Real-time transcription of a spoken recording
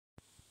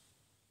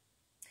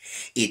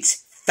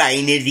It's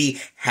finally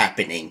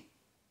happening.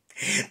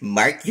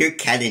 Mark your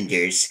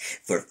calendars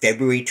for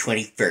February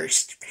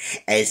 21st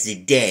as the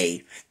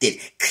day that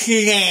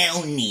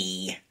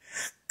Clownie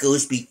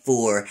goes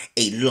before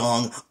a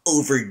long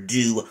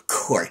overdue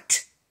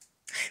court.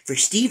 For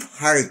Steve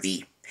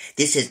Harvey,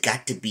 this has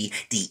got to be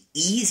the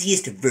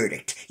easiest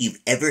verdict you've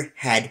ever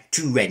had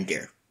to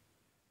render.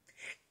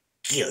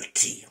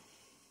 Guilty.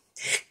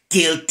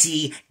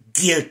 Guilty,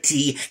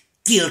 guilty,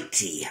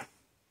 guilty.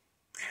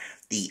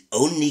 The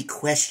only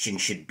question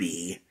should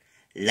be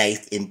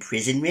life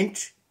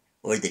imprisonment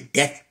or the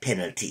death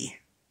penalty.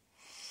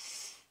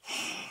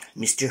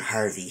 Mr.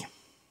 Harvey,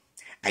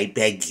 I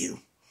beg you,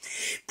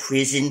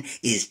 prison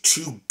is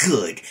too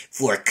good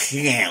for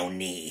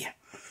Clownie,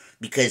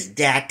 because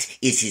that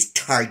is his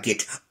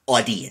target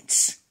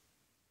audience.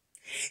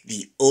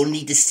 The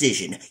only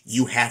decision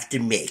you have to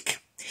make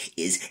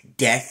is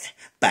death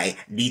by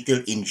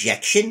lethal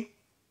injection,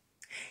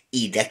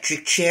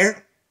 electric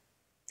chair,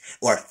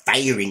 or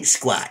firing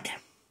squad.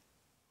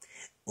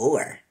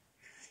 Or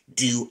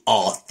do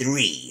all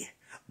three,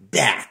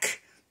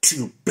 back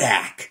to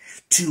back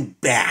to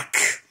back.